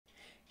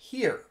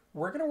Here,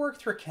 we're going to work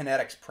through a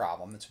kinetics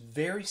problem that's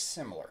very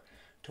similar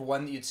to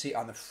one that you'd see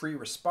on the free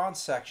response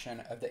section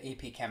of the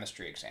AP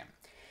Chemistry exam.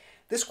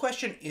 This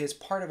question is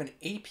part of an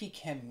AP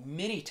Chem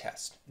mini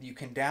test that you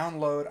can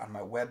download on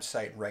my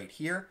website right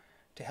here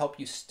to help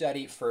you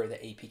study for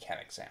the AP Chem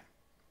exam.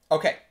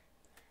 Okay,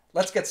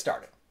 let's get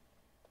started.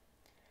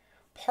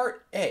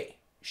 Part A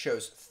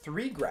shows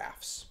 3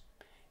 graphs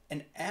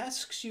and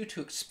asks you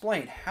to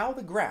explain how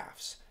the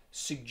graphs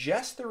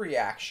suggest the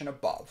reaction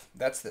above,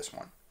 that's this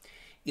one,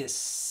 is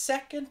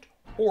second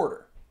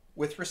order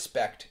with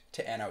respect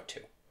to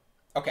NO2.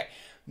 Okay,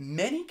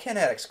 many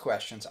kinetics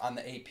questions on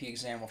the AP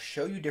exam will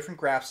show you different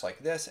graphs like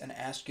this and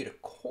ask you to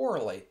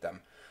correlate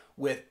them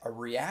with a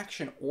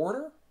reaction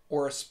order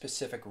or a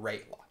specific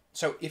rate law.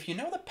 So if you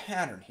know the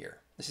pattern here,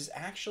 this is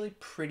actually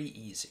pretty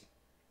easy.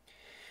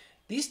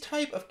 These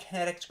type of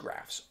kinetics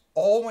graphs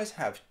always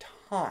have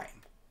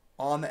time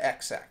on the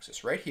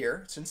x-axis. Right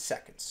here, it's in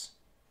seconds.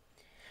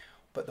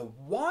 But the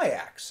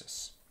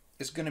y-axis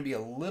is going to be a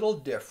little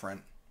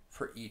different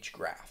for each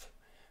graph.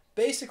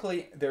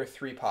 Basically, there are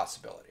 3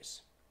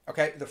 possibilities.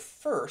 Okay, the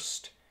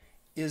first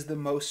is the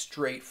most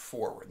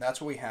straightforward.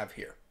 That's what we have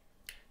here.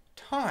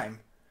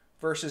 Time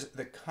versus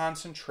the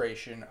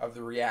concentration of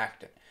the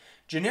reactant.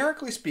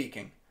 Generically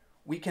speaking,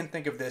 we can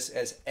think of this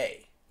as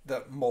A,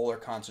 the molar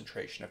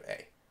concentration of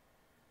A.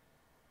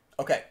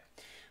 Okay,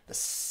 the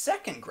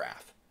second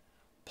graph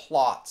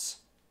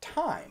plots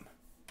time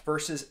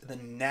versus the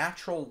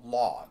natural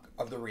log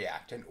of the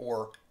reactant,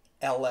 or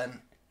ln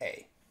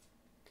A.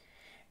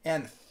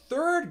 And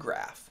third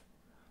graph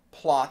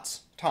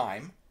plots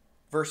time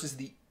versus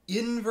the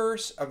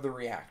inverse of the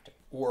reactant,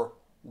 or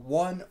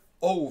 1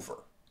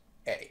 over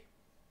A.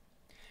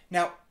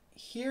 Now,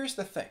 here's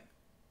the thing.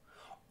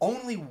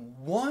 Only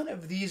one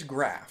of these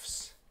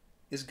graphs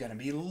is going to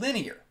be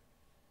linear,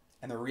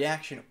 and the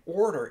reaction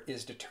order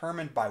is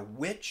determined by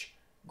which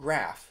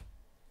graph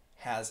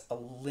has a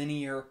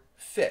linear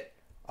fit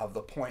of the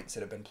points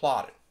that have been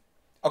plotted.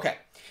 Okay,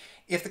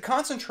 if the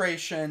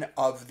concentration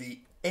of the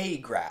A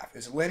graph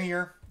is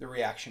linear, the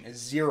reaction is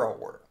 0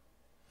 order.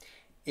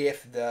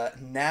 If the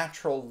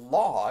natural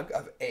log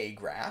of A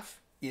graph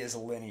is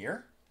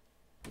linear,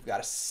 we've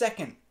got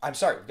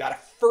a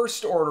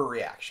first order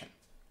reaction.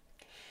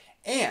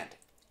 And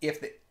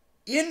if the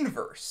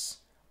inverse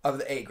of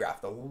the A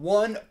graph, the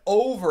 1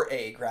 over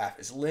A graph,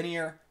 is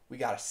linear, we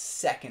got a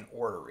second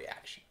order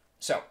reaction.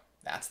 So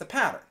that's the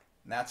pattern.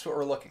 And that's what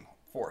we're looking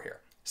for here.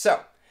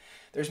 So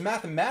there's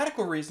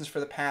mathematical reasons for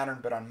the pattern,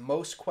 but on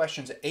most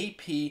questions,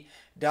 AP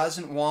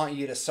doesn't want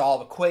you to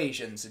solve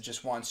equations. It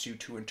just wants you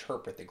to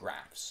interpret the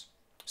graphs.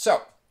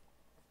 So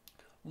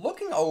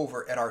looking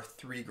over at our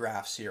 3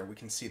 graphs here, we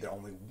can see that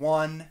only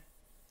one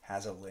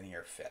has a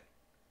linear fit.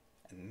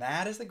 And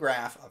that is the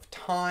graph of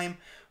time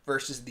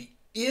versus the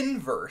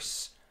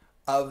inverse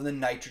of the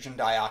nitrogen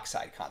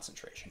dioxide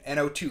concentration.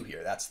 NO2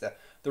 here, that's the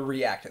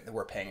reactant that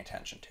we're paying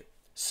attention to.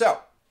 So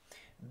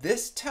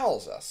this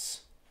tells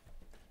us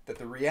that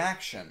the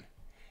reaction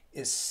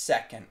is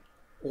second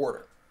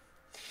order.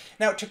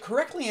 Now, to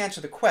correctly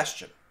answer the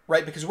question,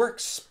 right, because we're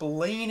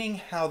explaining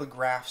how the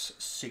graphs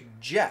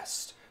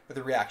suggest that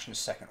the reaction is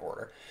second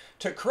order,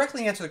 to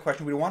correctly answer the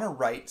question, we want to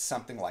write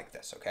something like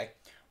this, okay?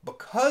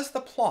 Because the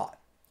plot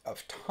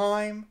of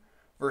time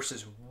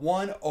versus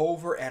 1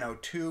 over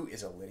NO2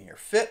 is a linear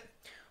fit,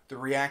 the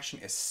reaction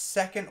is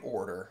second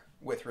order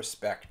with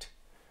respect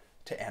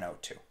to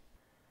NO2.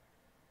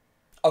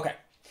 Okay,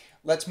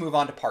 let's move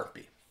on to part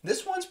B.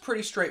 This one's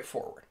pretty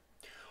straightforward.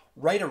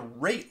 Write a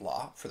rate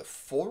law for the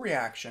full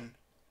reaction,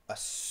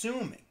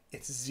 assuming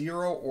it's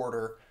 0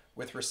 order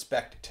with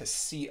respect to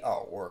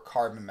CO, or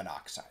carbon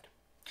monoxide.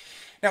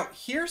 Now,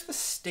 here's the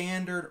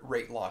standard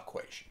rate law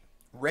equation.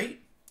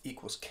 Rate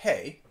equals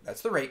K,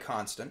 that's the rate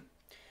constant,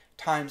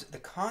 times the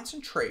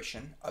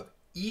concentration of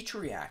each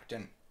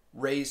reactant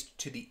raised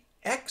to the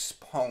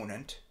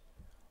exponent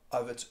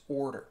of its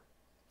order.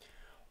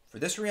 For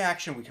this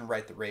reaction, we can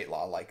write the rate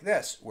law like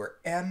this, where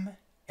M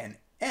and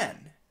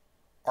N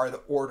are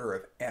the order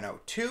of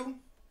NO2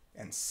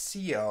 and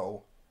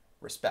CO,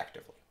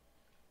 respectively.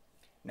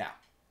 Now,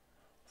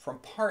 from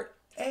part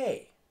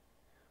A,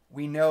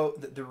 we know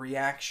that the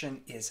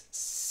reaction is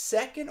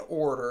second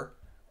order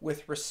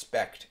with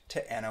respect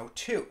to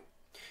NO2.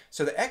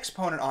 So the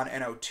exponent on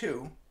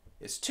NO2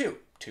 is 2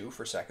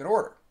 for second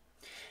order.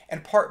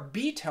 And part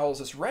B tells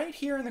us right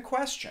here in the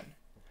question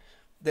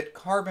that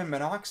carbon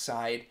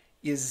monoxide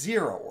is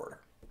 0 order.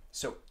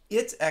 So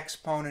its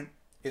exponent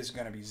is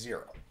going to be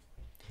 0.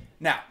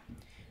 Now,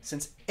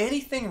 since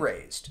anything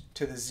raised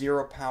to the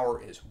 0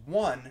 power is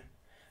 1,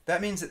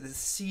 that means that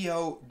the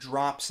CO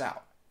drops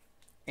out.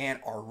 And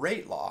our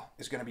rate law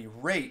is going to be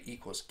rate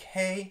equals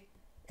K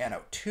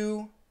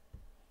NO2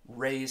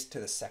 raised to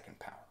the second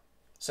power.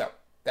 So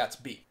that's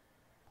B.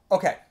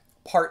 Okay,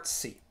 part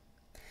C.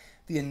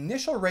 The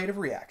initial rate of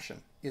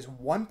reaction is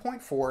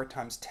 1.4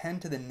 times 10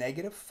 to the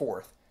negative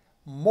 4th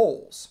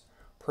moles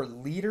per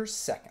liter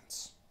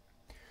seconds.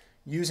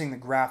 Using the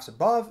graphs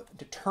above,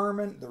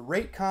 determine the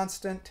rate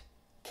constant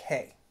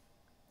K.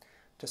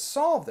 To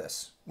solve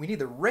this, we need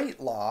the rate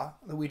law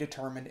that we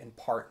determined in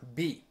part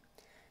B.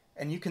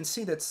 And you can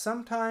see that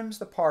sometimes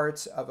the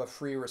parts of a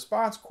free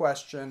response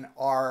question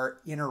are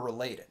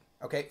interrelated.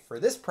 Okay, for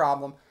this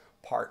problem,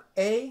 part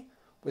A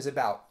was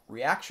about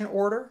reaction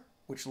order,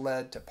 which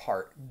led to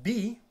part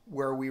B,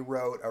 where we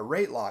wrote a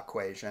rate law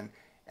equation.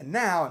 And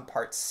now in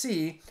part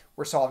C,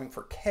 we're solving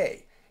for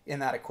K in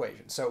that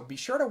equation. So be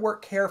sure to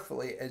work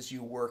carefully as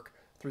you work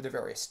through the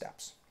various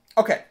steps.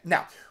 Okay,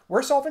 now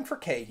we're solving for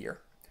K here.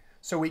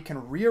 So we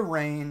can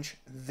rearrange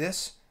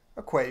this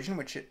equation,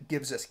 which it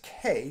gives us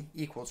K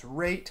equals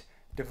rate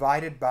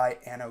divided by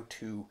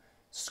NO2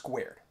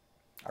 squared.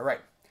 All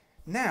right,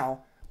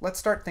 now let's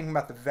start thinking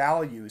about the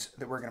values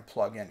that we're going to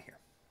plug in here.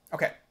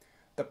 Okay,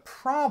 the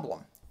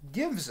problem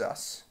gives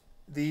us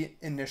the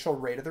initial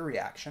rate of the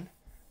reaction.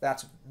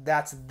 That's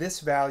this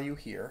value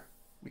here.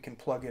 We can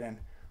plug it in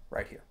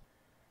right here.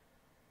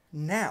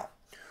 Now,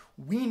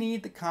 we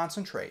need the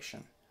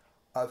concentration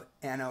of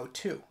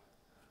NO2.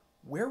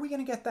 Where are we going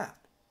to get that?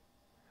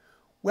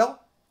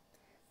 Well,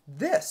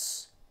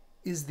 this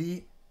is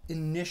the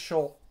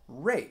initial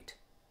rate.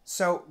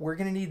 So we're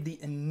going to need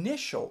the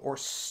initial or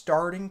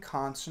starting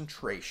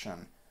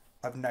concentration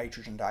of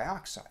nitrogen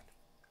dioxide.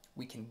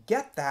 We can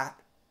get that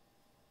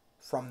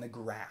from the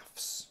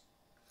graphs.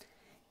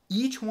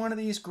 Each one of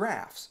these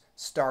graphs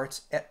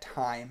starts at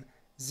time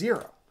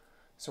 0.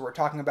 So we're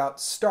talking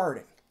about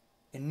starting,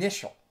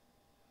 initial.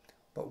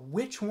 But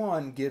which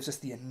one gives us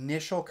the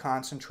initial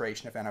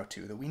concentration of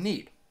NO2 that we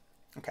need?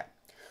 Okay.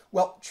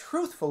 Well,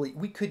 truthfully,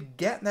 we could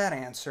get that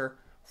answer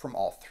from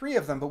all three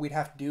of them, but we'd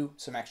have to do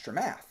some extra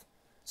math.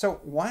 So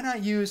why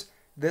not use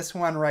this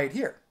one right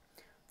here?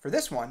 For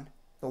this one,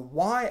 the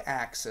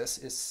y-axis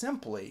is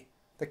simply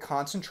the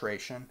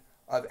concentration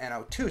of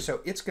NO2.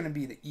 So it's going to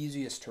be the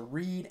easiest to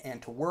read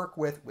and to work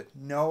with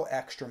no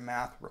extra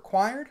math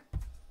required.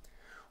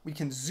 We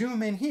can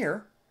zoom in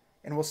here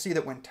and we'll see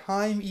that when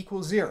time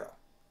equals 0,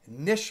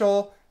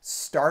 initial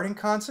starting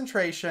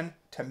concentration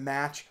to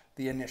match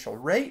the initial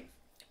rate,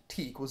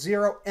 T equals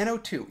 0,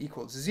 NO2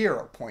 equals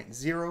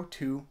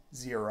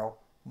 0.020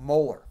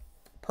 molar.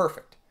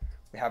 Perfect.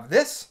 We have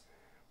this,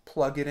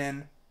 plug it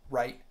in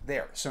right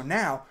there. So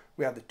now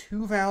we have the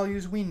two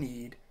values we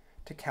need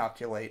to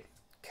calculate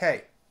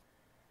K.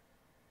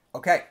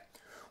 Okay,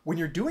 when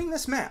you're doing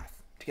this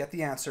math to get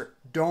the answer,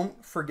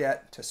 don't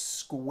forget to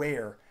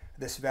square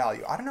this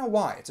value. I don't know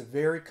why. It's a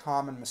very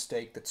common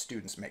mistake that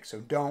students make,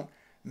 so don't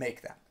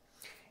make that.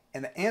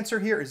 And the answer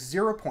here is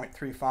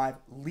 0.35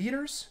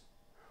 liters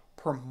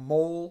per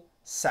mole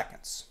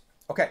seconds.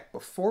 Okay,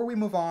 before we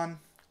move on,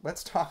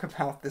 let's talk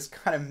about this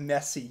kind of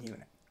messy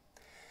unit.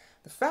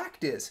 The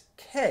fact is,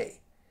 K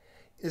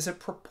is a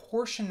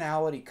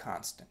proportionality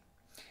constant,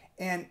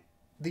 and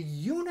the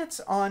units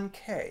on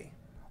K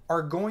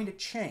are going to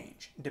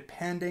change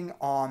depending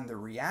on the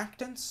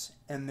reactants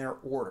and their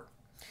order.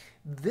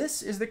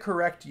 This is the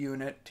correct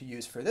unit to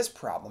use for this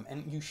problem,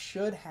 and you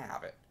should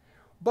have it.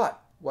 But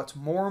what's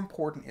more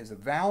important is a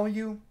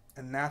value,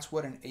 and that's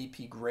what an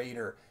AP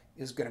grader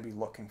is going to be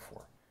looking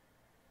for.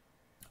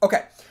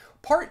 Okay,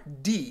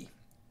 part D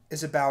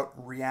is about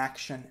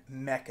reaction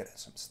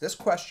mechanisms. This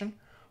question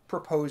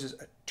proposes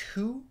a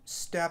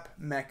two-step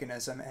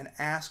mechanism and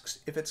asks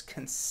if it's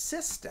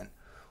consistent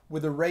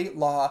with the rate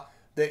law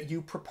that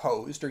you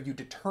proposed or you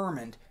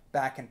determined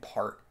back in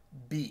part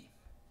B.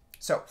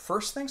 So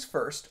first things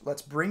first,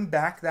 let's bring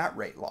back that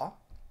rate law.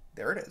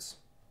 There it is.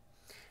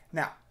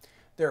 Now,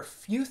 there are a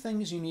few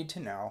things you need to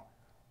know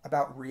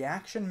about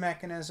reaction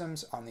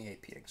mechanisms on the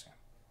AP exam.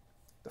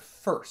 The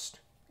first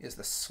is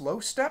the slow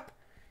step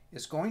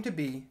is going to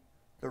be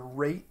the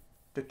rate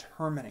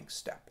determining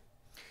step.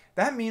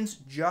 That means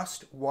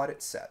just what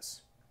it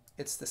says.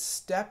 It's the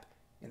step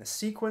in the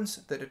sequence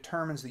that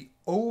determines the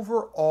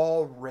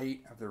overall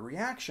rate of the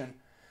reaction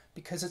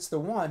because it's the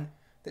one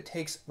that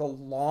takes the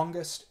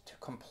longest to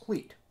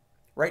complete,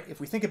 right? If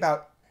we think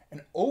about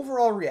an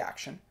overall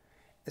reaction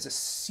as a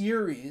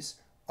series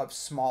of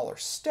smaller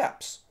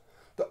steps,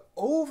 the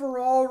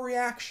overall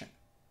reaction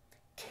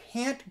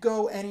can't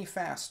go any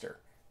faster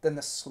than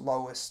the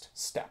slowest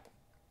step.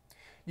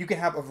 You can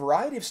have a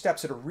variety of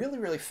steps that are really,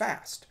 really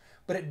fast,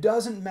 but it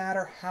doesn't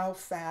matter how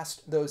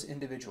fast those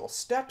individual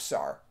steps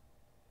are.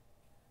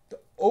 The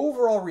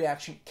overall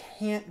reaction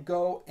can't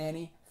go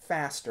any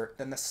faster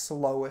than the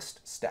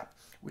slowest step,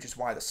 which is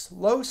why the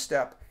slow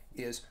step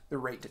is the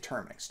rate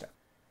determining step.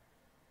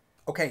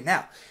 Okay,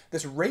 now,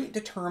 this rate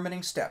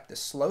determining step,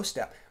 this slow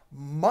step,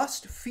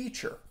 must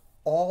feature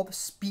all the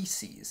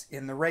species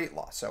in the rate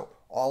law, so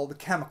all the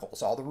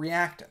chemicals, all the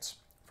reactants.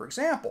 For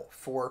example,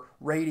 for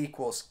rate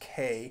equals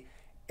K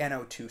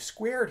NO2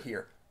 squared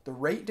here, the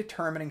rate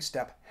determining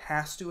step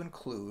has to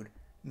include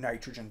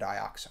nitrogen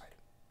dioxide.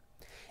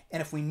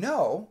 And if we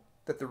know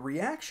that the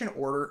reaction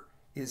order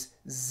is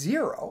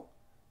 0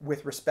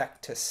 with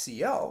respect to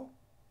CO,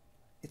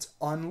 it's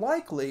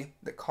unlikely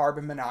that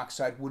carbon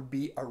monoxide would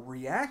be a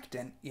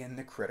reactant in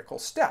the critical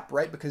step,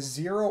 right? Because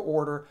 0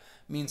 order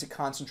means that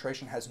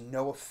concentration has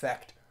no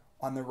effect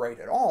on the rate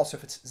at all. So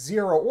if it's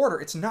 0 order,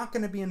 it's not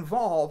going to be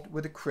involved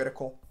with a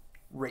critical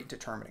rate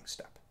determining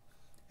step.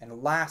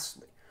 And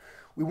lastly,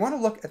 we want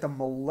to look at the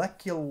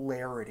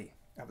molecularity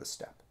of the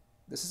step.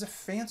 This is a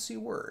fancy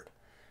word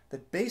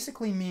that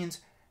basically means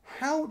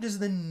how does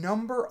the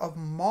number of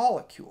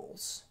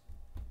molecules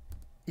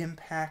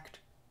impact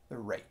the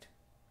rate.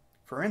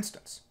 For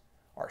instance,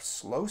 our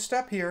slow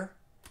step here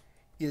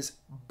is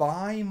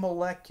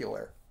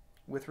bimolecular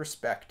with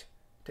respect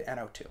to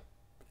NO2.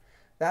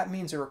 That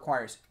means it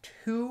requires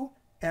 2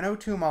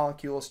 NO2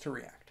 molecules to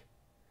react.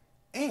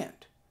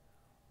 And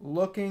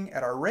looking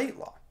at our rate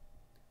law,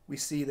 we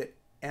see that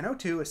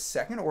NO2 is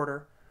second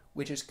order,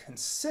 which is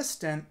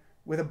consistent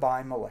with a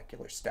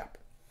bimolecular step.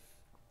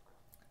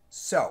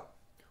 So,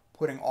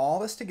 putting all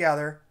this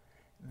together,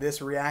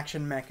 this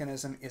reaction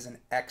mechanism is an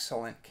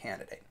excellent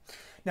candidate.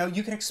 Now,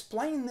 you can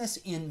explain this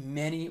in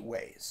many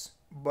ways,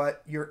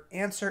 but your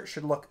answer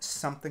should look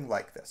something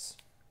like this.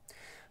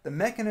 The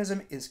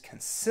mechanism is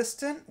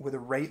consistent with the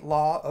rate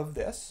law of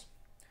this.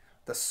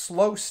 The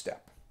slow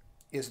step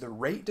is the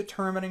rate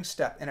determining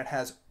step, and it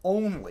has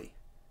only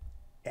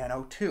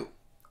NO2.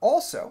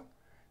 Also,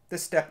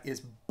 this step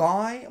is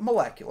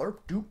bimolecular,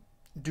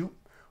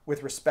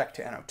 with respect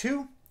to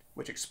NO2,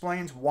 which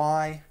explains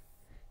why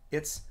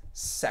it's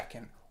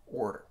second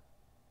order.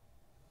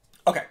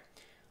 Okay,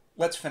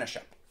 let's finish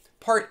up.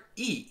 Part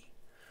E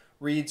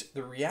reads,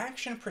 the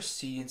reaction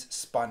proceeds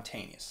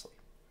spontaneously.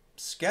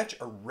 Sketch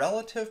a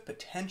relative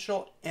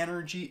potential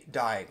energy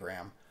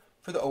diagram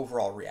for the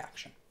overall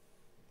reaction.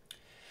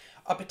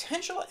 A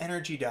potential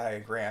energy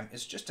diagram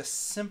is just a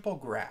simple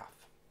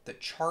graph that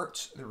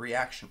charts the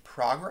reaction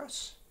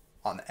progress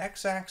on the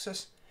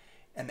x-axis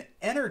and the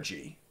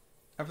energy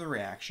of the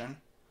reaction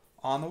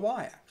on the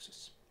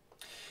y-axis.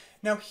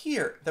 Now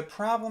here, the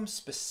problem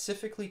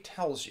specifically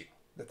tells you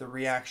that the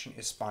reaction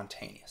is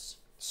spontaneous.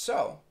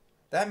 So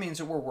that means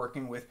that we're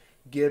working with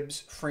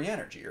Gibbs free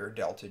energy, or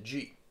delta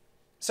G.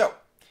 So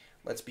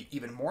let's be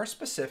even more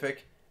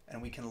specific,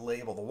 and we can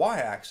label the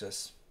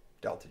y-axis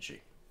delta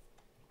G.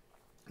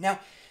 Now,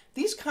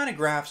 these kind of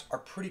graphs are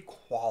pretty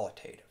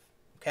qualitative,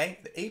 okay?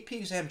 The AP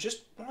exam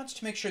just wants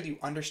to make sure that you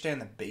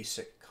understand the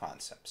basic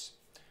concepts.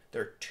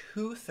 There are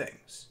two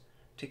things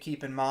to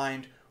keep in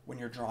mind when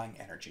you're drawing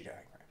energy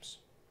diagrams.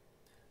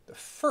 The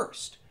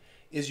first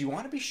is you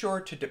want to be sure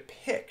to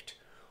depict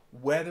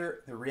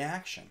whether the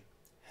reaction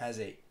has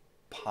a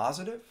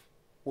positive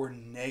or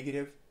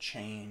negative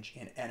change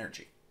in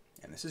energy.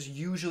 And this is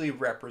usually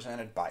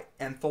represented by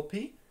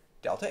enthalpy,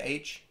 delta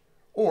H,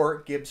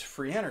 or Gibbs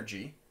free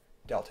energy,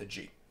 delta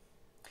G.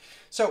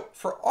 So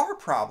for our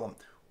problem,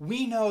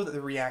 we know that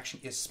the reaction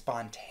is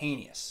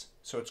spontaneous,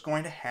 so it's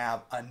going to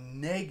have a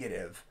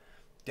negative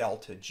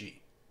delta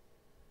G.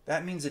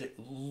 That means that it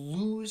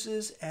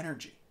loses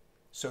energy.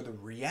 So the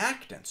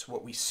reactants,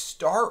 what we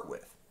start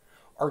with,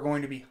 are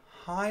going to be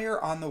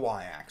higher on the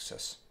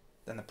y-axis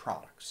than the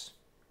products.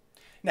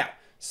 Now,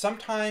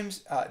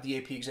 sometimes the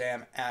AP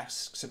exam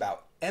asks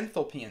about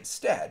enthalpy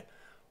instead,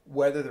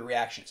 whether the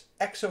reaction is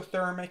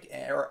exothermic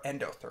or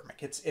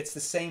endothermic. It's the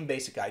same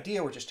basic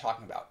idea. We're just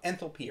talking about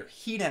enthalpy or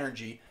heat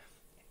energy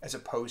as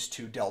opposed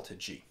to delta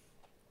G.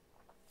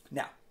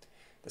 Now,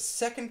 the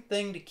second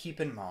thing to keep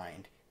in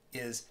mind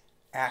is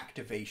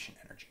activation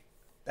energy.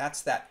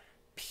 That's that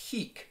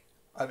peak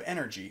of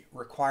energy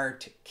required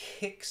to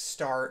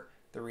kickstart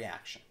the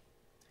reaction.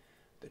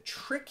 The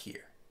trick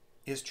here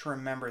is to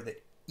remember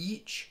that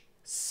each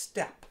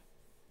step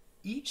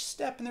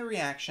in the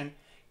reaction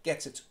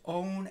gets its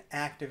own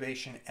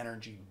activation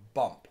energy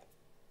bump.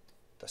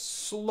 The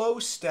slow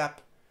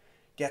step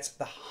gets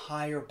the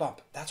higher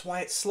bump. That's why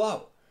it's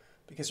slow,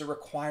 because it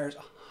requires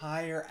a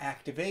higher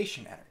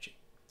activation energy.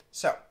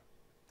 So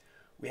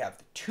we have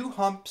the two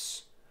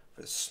humps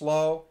for the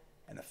slow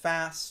and the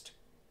fast.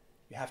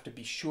 You have to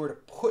be sure to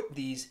put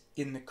these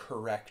in the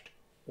correct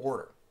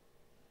order.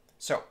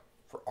 So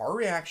for our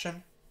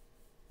reaction,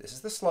 this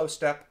is the slow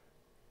step.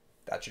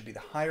 That should be the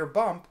higher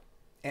bump,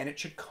 and it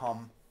should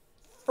come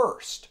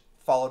first,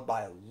 followed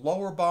by a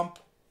lower bump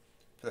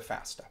for the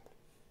fast step.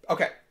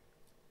 Okay,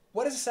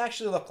 what does this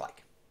actually look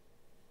like?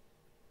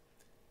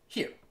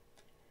 Here.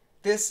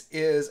 This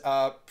is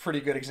a pretty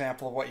good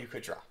example of what you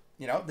could draw.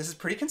 You know, this is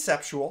pretty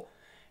conceptual,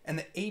 and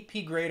the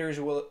AP graders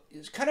will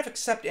kind of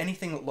accept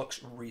anything that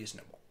looks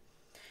reasonable.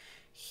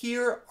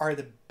 Here are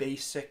the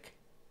basic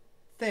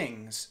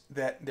things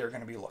that they're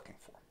going to be looking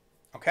for,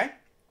 okay?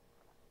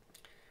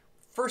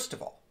 First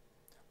of all,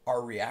 our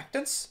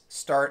reactants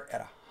start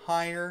at a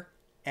higher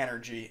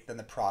energy than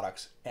the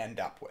products end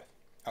up with,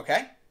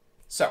 okay?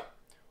 So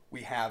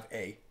we have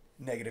a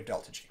negative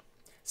delta G.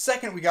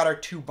 Second, we got our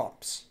two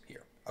bumps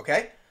here,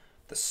 okay?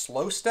 The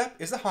slow step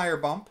is the higher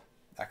bump.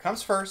 That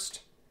comes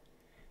first.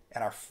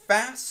 And our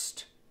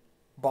fast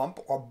bump,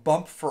 or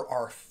bump for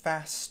our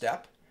fast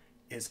step,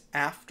 is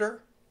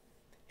after,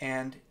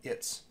 and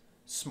it's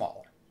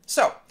smaller.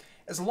 So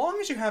as long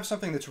as you have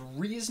something that's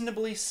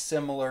reasonably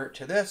similar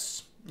to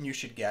this, you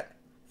should get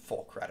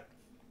full credit.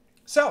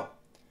 So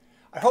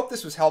I hope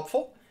this was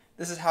helpful.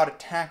 This is how to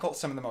tackle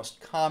some of the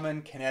most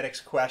common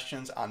kinetics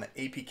questions on the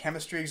AP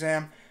chemistry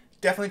exam.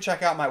 definitely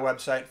check out my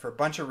website for a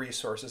bunch of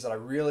resources that I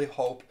really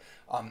hope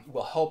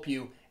will help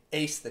you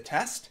ace the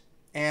test.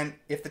 And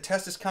if the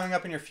test is coming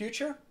up in your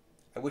future,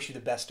 I wish you the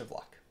best of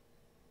luck.